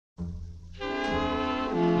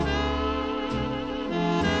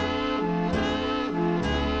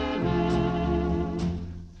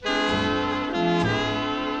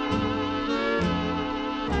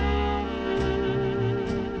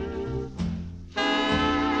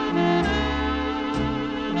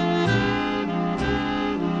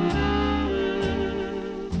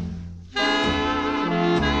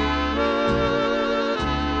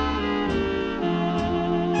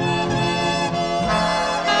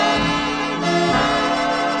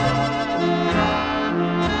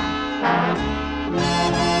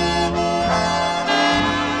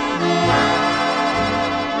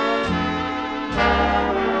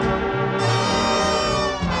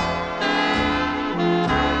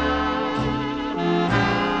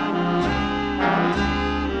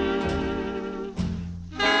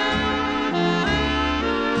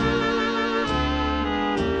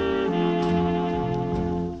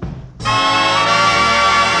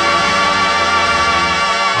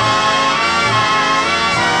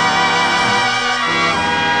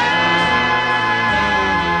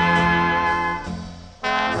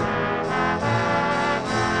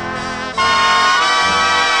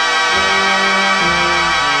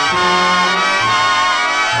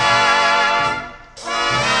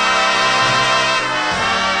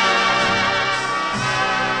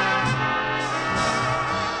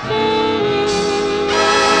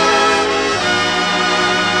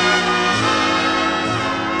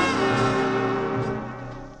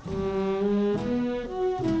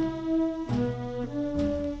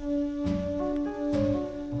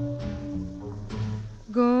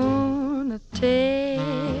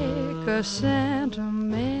a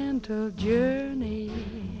sentimental journey,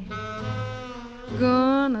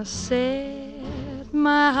 gonna set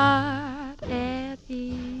my heart at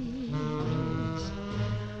ease,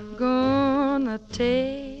 gonna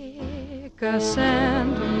take a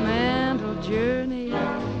sentimental journey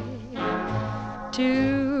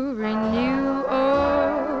to renew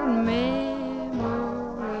old memories.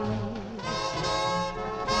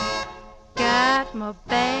 Got my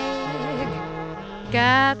bag,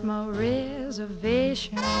 got my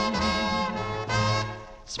reservation,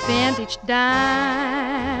 spent each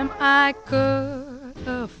dime I could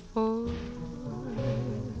afford,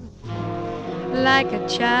 like a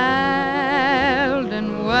child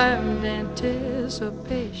in wild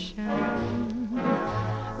anticipation,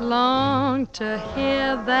 long to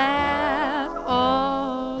hear that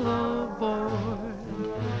all aboard.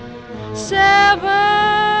 7,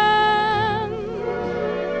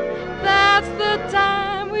 that's the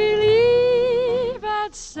time we leave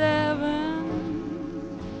at 7.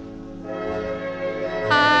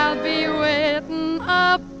 I'll be waiting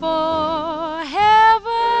up for heaven,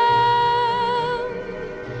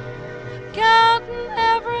 counting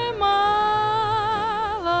every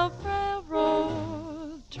mile of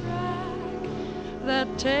railroad track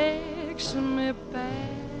that takes me back.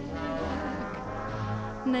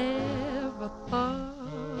 Never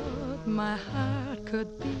thought my heart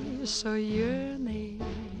could be so yearning.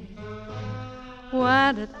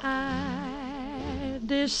 Why did I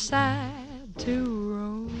decide to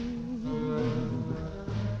roam?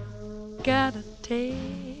 Gotta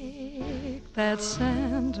take that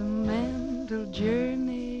sentimental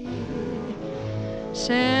journey,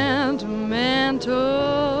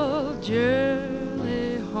 sentimental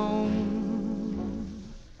journey home,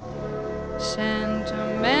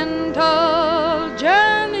 sentimental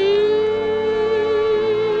journey.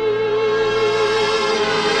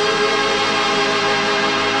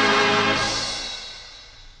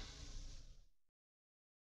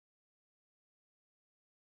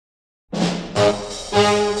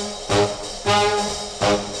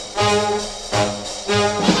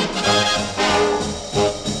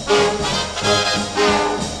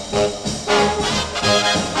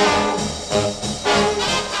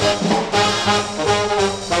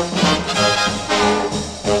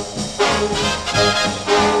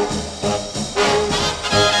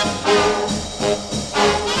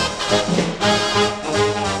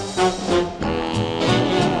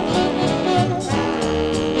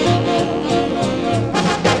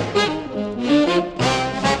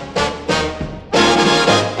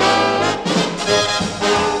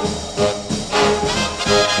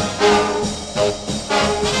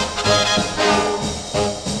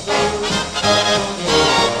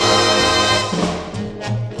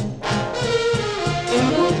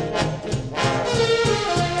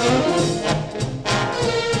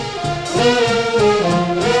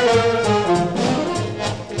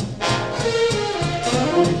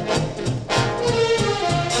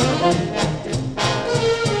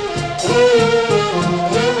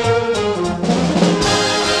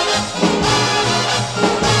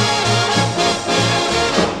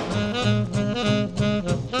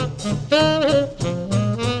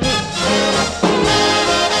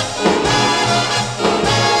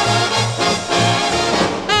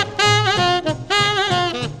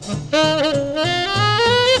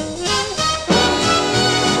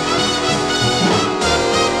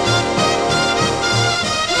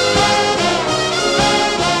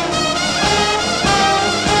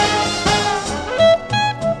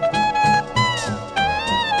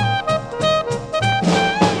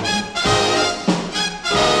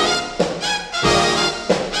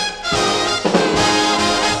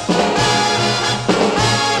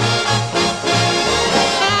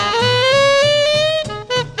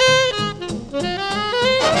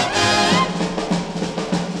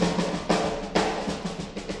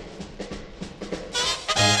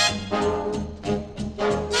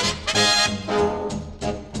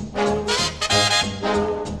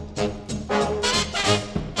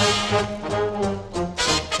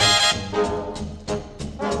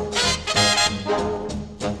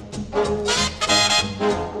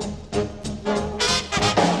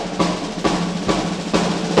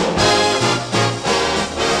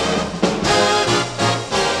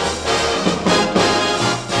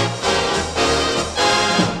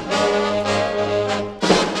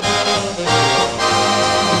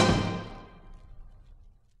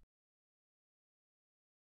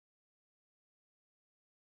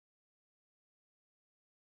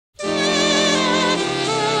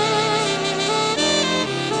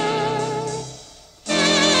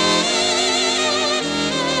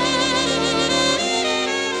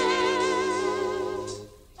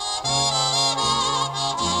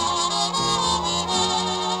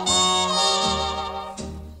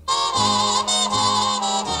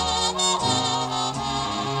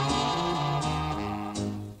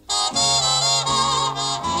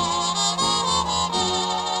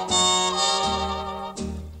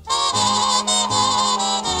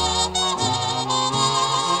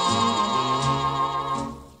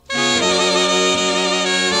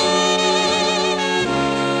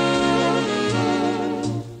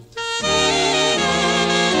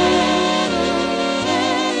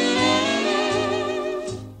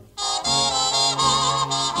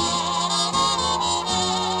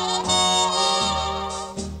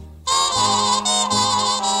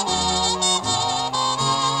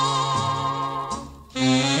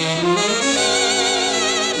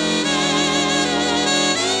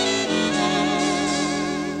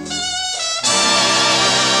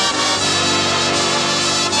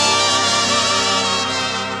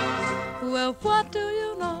 what do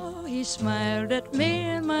you know? He smiled at me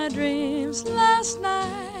in my dreams last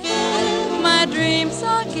night. My dreams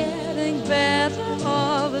are getting better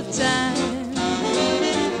all the time.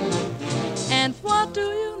 And what do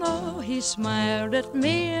you know? He smiled at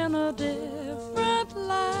me in a different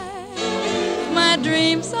light. My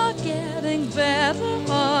dreams are getting better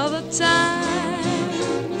all the time.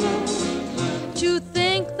 To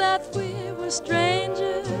think that we were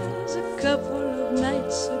strangers a couple of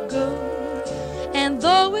nights ago, and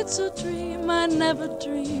though it's a dream, I never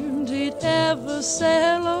dreamed he'd ever say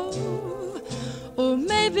hello. Or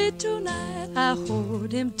maybe tonight I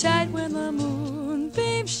hold him tight when the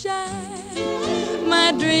moonbeams shine.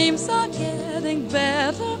 My dreams are getting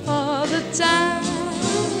better all the time.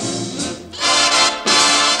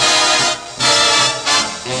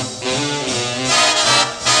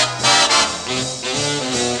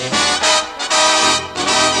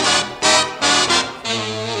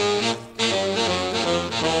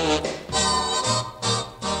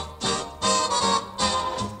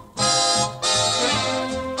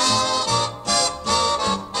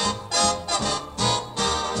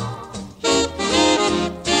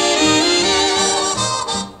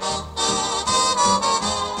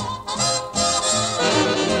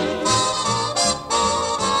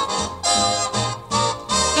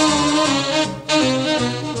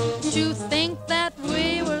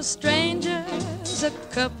 Strangers a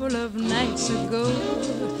couple of nights ago,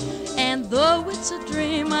 and though it's a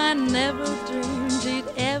dream, I never dreamed he'd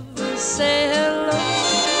ever say hello.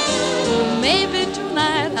 Or maybe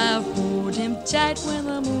tonight I'll hold him tight when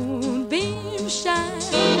the moonbeams shine.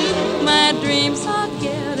 My dreams are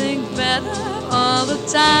getting better all the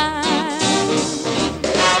time.